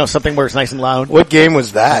that? Something where it's nice and loud? What game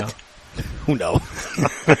was that? Who knows?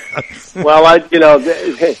 Well,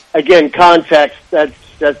 again, context.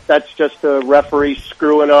 That's just a referee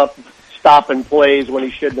screwing up, stopping plays when he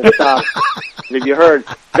shouldn't have stopped. Have you heard?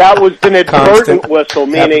 That was an advertent whistle,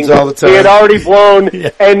 meaning he had already blown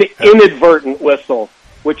an inadvertent whistle,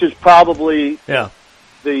 which is probably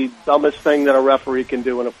the dumbest thing that a referee can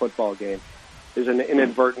do in a football game, is an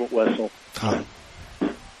inadvertent whistle. Huh.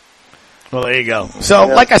 Well, there you go. So,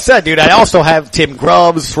 like I said, dude, I also have Tim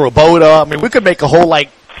Grubbs, Roboda. I mean, we could make a whole,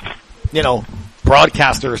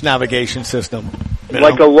 broadcaster's navigation system.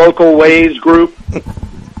 Like a local Waze group.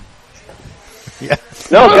 Yeah.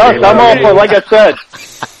 No, Gus, I'm all for, like I said.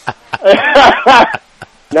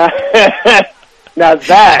 now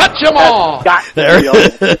that. Touch 'em all.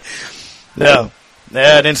 Yeah.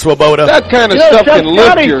 Yeah, and then Swoboda. That kind of stuff can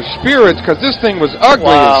lift your spirits because this thing was ugly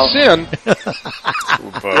as sin.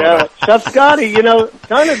 Yeah, Chef Scotty,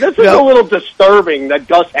 this is a little disturbing that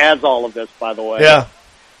Gus has all of this, by the way. Yeah.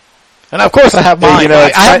 And of course I have mine.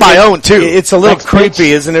 I have my own too. It's a little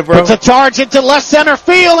creepy, isn't it, bro? It's a charge into left center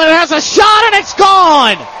field, and it has a shot, and it's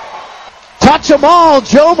gone! Touch 'em all,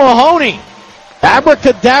 Joe Mahoney.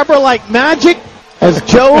 Abracadabra like magic as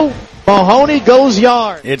Joe Mahoney goes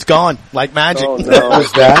yard. It's gone like magic. Oh, no. What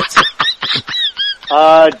was that?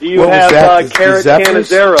 Do you have Carrot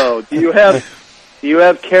Canizero? Do you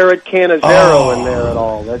have Carrot Canizero in there at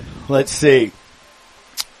all? Let's see.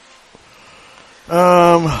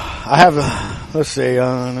 I have. Let's see.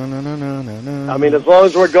 No. I mean, as long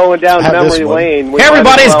as we're going down memory lane. Hey,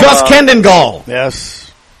 everybody, it's Gus Kendengall.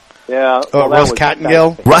 Yes. Yeah. Russ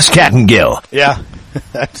Cattengill. Russ Cattengill. Yeah.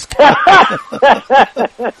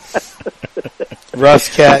 Russ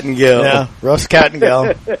Cattengill. Yeah, Russ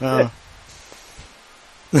Cattengill.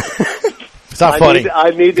 It's not funny.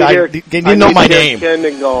 I need to hear. You know my name.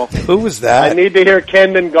 Who was that? I need to hear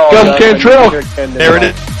Kendengall. Gus Cantrell. There it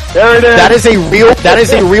is. There it is. That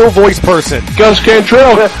is a real voice person. Gus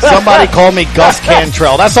Cantrell. Somebody call me Gus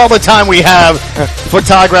Cantrell. That's all the time we have.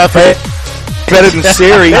 Photographer. Better than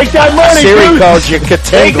Siri. Take that money, Siri dude. calls you Katingle.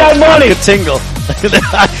 Take that money. Katingle.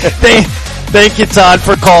 Thank you, Todd,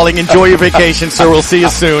 for calling. Enjoy your vacation, sir. We'll see you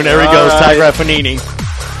soon. There he goes, Todd Raffanini.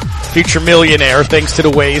 Future millionaire, thanks to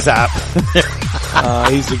the Waze app.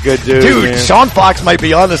 He's a good dude. Dude, man. Sean Fox might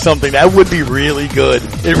be onto something. That would be really good.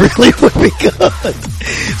 It really would be good.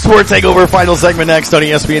 Sports Takeover, final segment next on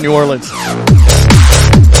ESPN New Orleans.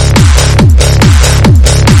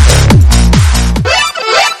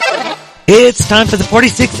 It's time for the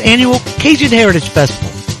 46th Annual Cajun Heritage Festival.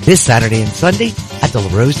 This Saturday and Sunday at the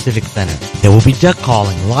LaRose Civic Center. There will be duck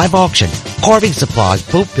calling, live auction, carving supplies,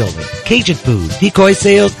 boat building, Cajun food, decoy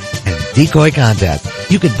sales, and decoy contests.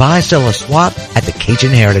 You can buy, sell, or swap at the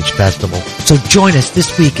Cajun Heritage Festival. So join us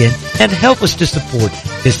this weekend and help us to support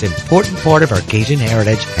this important part of our Cajun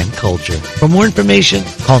heritage and culture. For more information,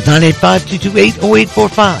 call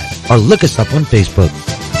 985-228-0845 or look us up on Facebook.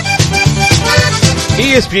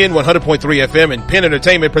 ESPN 100.3 FM and Penn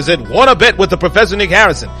Entertainment present Wanna Bet with the Professor Nick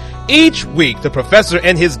Harrison. Each week, the professor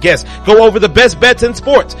and his guests go over the best bets in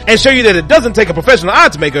sports and show you that it doesn't take a professional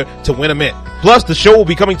odds maker to win a mint. Plus, the show will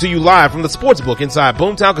be coming to you live from the Sportsbook inside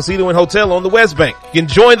Boomtown Casino and Hotel on the West Bank. You can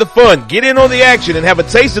join the fun, get in on the action, and have a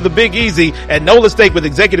taste of the Big Easy at NOLA Steak with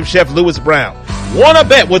Executive Chef Louis Brown. Wanna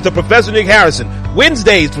Bet with the Professor Nick Harrison,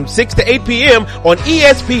 Wednesdays from 6 to 8 p.m. on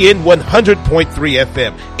ESPN 100.3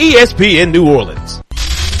 FM, ESPN New Orleans.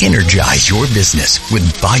 Energize your business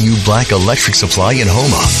with Bayou Black Electric Supply in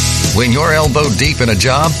Houma. When you're elbow deep in a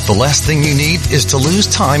job, the last thing you need is to lose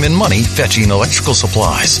time and money fetching electrical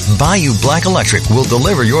supplies. Bayou Black Electric will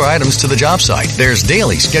deliver your items to the job site. There's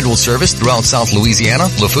daily scheduled service throughout South Louisiana,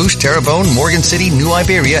 Lafourche, Terrebonne, Morgan City, New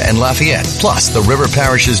Iberia, and Lafayette, plus the river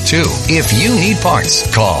parishes too. If you need parts,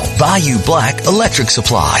 call Bayou Black Electric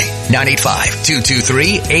Supply.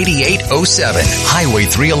 985-223-8807, Highway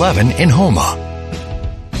 311 in Houma.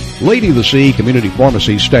 Lady of the Sea Community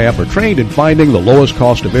Pharmacy staff are trained in finding the lowest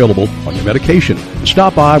cost available on your medication.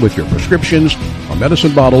 Stop by with your prescriptions or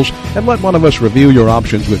medicine bottles and let one of us review your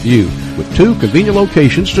options with you. With 2 convenient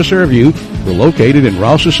locations to serve you, we're located in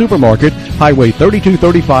Rouse's Supermarket, Highway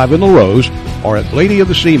 3235 in LaRose, or at Lady of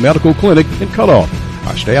the Sea Medical Clinic in Cutoff.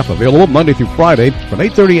 Our staff available Monday through Friday from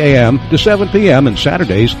 8:30 a.m. to 7 p.m. and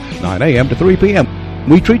Saturdays 9 a.m. to 3 p.m.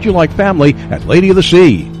 We treat you like family at Lady of the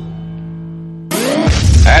Sea.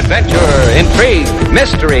 Adventure, intrigue,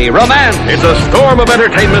 mystery, romance. It's a storm of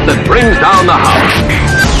entertainment that brings down the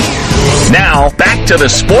house. Now, back to the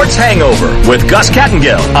Sports Hangover with Gus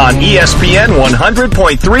Kattengill on ESPN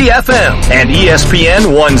 100.3 FM and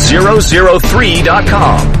ESPN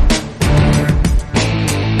 1003.com.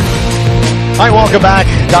 Hi, welcome back.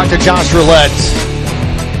 Dr. Josh Roulette.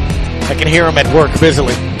 I can hear him at work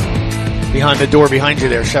busily. Behind the door behind you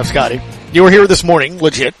there, Chef Scotty. You were here this morning,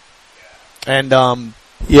 legit. And,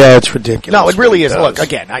 yeah, it's ridiculous. No, it really is. Look,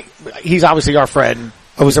 again, he's obviously our friend.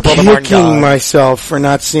 I was kicking myself for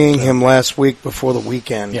not seeing him last week before the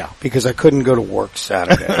weekend. Yeah. Because I couldn't go to work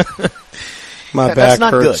Saturday. My back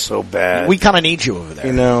hurts so bad. We kind of need you over there.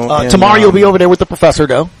 You know, tomorrow you'll be over there with the professor,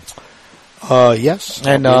 though. Yes.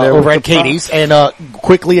 And over at Katie's. And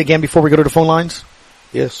quickly again before we go to the phone lines.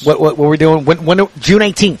 Yes. What were we doing? When June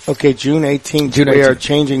 18th. Okay, June 18th. We are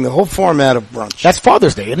changing the whole format of brunch. That's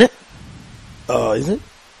Father's Day, isn't it? Is it?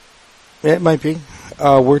 Yeah, it might be.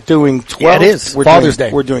 We're doing 12. Yeah, it is. Father's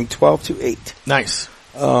Day. We're doing 12 to 8. Nice.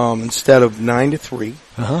 Instead of 9 to 3.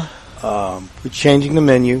 We're changing the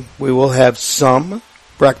menu. We will have some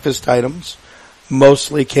breakfast items,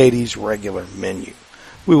 mostly Katie's regular menu.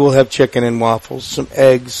 We will have chicken and waffles, some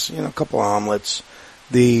eggs, a couple of omelets,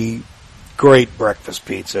 the great breakfast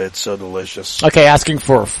pizza. It's so delicious. Okay, asking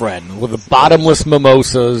for a friend with the bottomless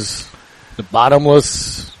mimosas, the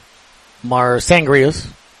bottomless sangrias.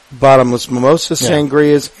 Bottomless mimosas,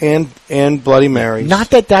 sangrias, and Bloody Marys. Not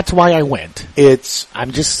that that's why I went.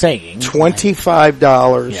 I'm just saying.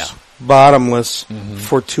 $25 bottomless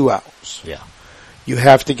for 2 hours. Yeah. You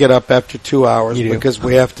have to get up after 2 hours because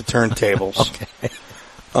we have to turn tables. Okay.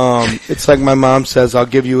 It's like my mom says, I'll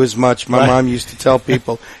give you as much. My mom used to tell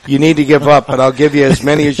people, you need to give up, but I'll give you as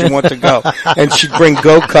many as you want to go. And she'd bring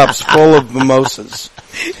go cups full of mimosas.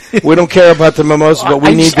 We don't care about the mimosas, but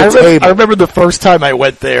we need the table. I remember the first time I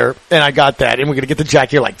went there, and I got that, and we're going to get the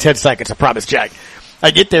Jack here like 10 seconds, I promise, Jack.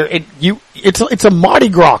 I get there, and it's a Mardi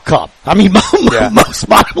Gras cup. I mean, most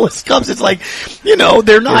bottomless cups, it's like,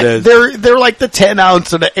 they're not, they're like the 10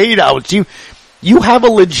 ounce or the 8 ounce. You have a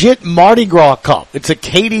legit Mardi Gras cup. It's a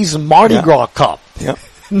Katie's Mardi Gras cup. Yep.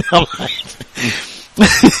 No,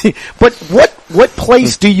 but what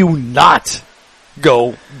place do you not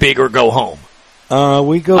go big or go home?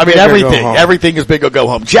 We go. I mean, big everything. or go home. Everything is big or go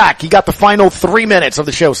home. Jack, you got the final 3 minutes of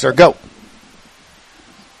the show, sir. Go.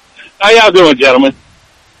 How y'all doing, gentlemen?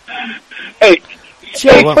 Hey,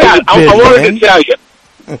 Pat, I wanted to tell you.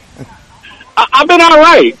 I've been all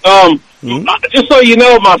right. Just so you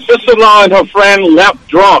know, my sister-in-law and her friend left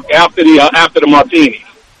drunk after the martini.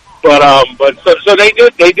 But so they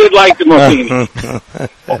did like the martini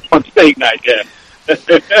on steak night, yeah.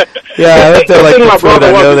 Yeah, I feel like my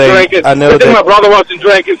brother wasn't drinking. My brother wasn't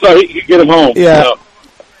drinking, so he could get him home. Yeah.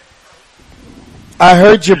 I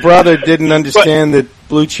heard your brother didn't understand that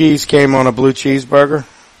blue cheese came on a blue cheeseburger.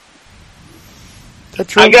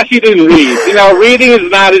 I guess he didn't read. Reading is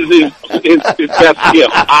not his best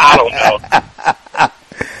gift. I don't know.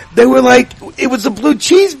 They were like, it was a blue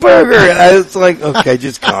cheeseburger. I was like, okay,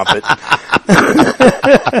 just comp it.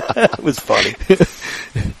 It was funny.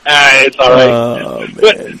 It's all right.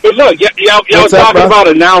 But look, y'all were talking about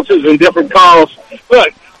announcers and different calls.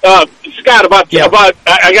 Look, Scott,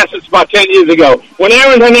 I guess it's about 10 years ago, when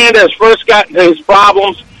Aaron Hernandez first got into his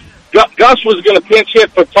problems, Gus was going to pinch hit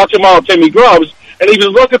for touch-em-all Timmy Grubbs, and he was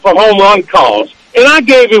looking for home run calls. And I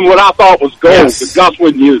gave him what I thought was gold, because Gus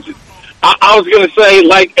wouldn't use it. I was going to say,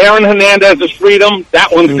 like Aaron Hernandez's freedom,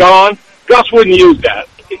 that one's gone. Gus wouldn't use that.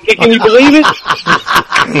 Can you believe it?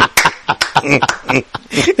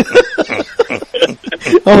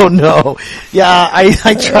 Oh no. Yeah,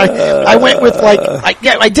 I tried. I went with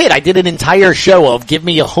I did. I did an entire show of give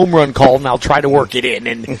me a home run call and I'll try to work it in.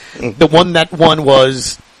 And the one that won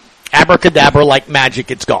was abracadabra like magic,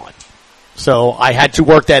 it's gone. So I had to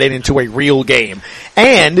work that into a real game.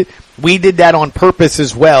 And we did that on purpose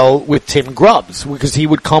as well with Tim Grubbs, because he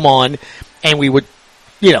would come on and we would,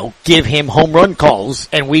 give him home run calls,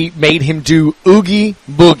 and we made him do Oogie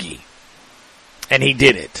Boogie. And he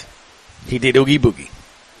did it. He did Oogie Boogie.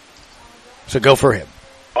 So go for him.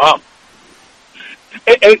 Wow.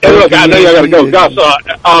 And look, I know you got to go, Gus.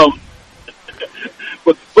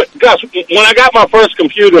 But Gus, when I got my first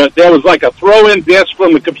computer, there was like a throw-in disc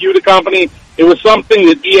from the computer company. It was something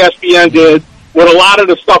that ESPN did with a lot of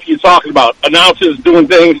the stuff you're talking about, announcers doing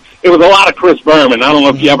things. It was a lot of Chris Berman. I don't know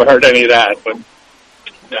if you ever heard any of that, but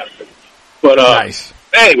nice.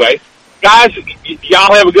 Anyway, guys,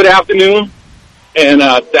 y'all have a good afternoon, and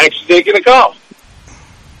thanks for taking the call.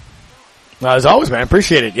 As always, man,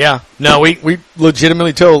 appreciate it. Yeah, no, we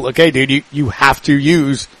legitimately told, okay, dude, you have to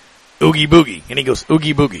use Oogie Boogie, and he goes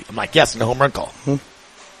Oogie Boogie. I'm like, yes, no home run call.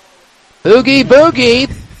 Oogie Boogie.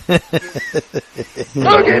 Oogie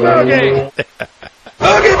Boogie. Oogie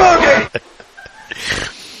Boogie.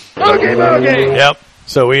 Oogie Boogie. Yep.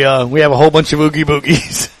 So we have a whole bunch of Oogie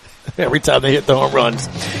Boogies every time they hit the home runs.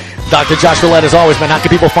 Dr. Josh Roulette, as always, man, how can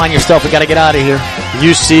people find your stuff? We got to get out of here.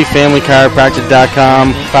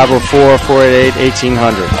 UCFamilyChiropractic.com,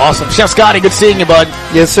 504-488-1800. Awesome. Chef Scotty, good seeing you, bud.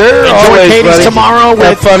 Yes, sir. Enjoy Always, Katie's buddy. tomorrow with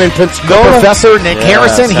Have fun in Pensacola. Professor Nick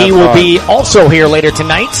Harrison. He will be also here later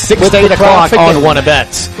tonight, 6 to 8 o'clock on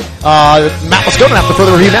One-A-Bet. Matt, let's go and have the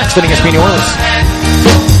further review next on ESPN New Orleans.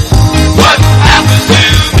 What happened to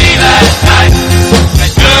me last night?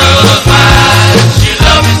 That girl of mine, she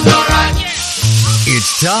loved me so right.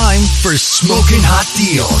 It's time for Smoking Hot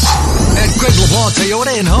Deals at Greg LeBlanc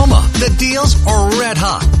Toyota in Houma. The deals are red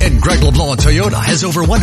hot, and Greg LeBlanc Toyota has over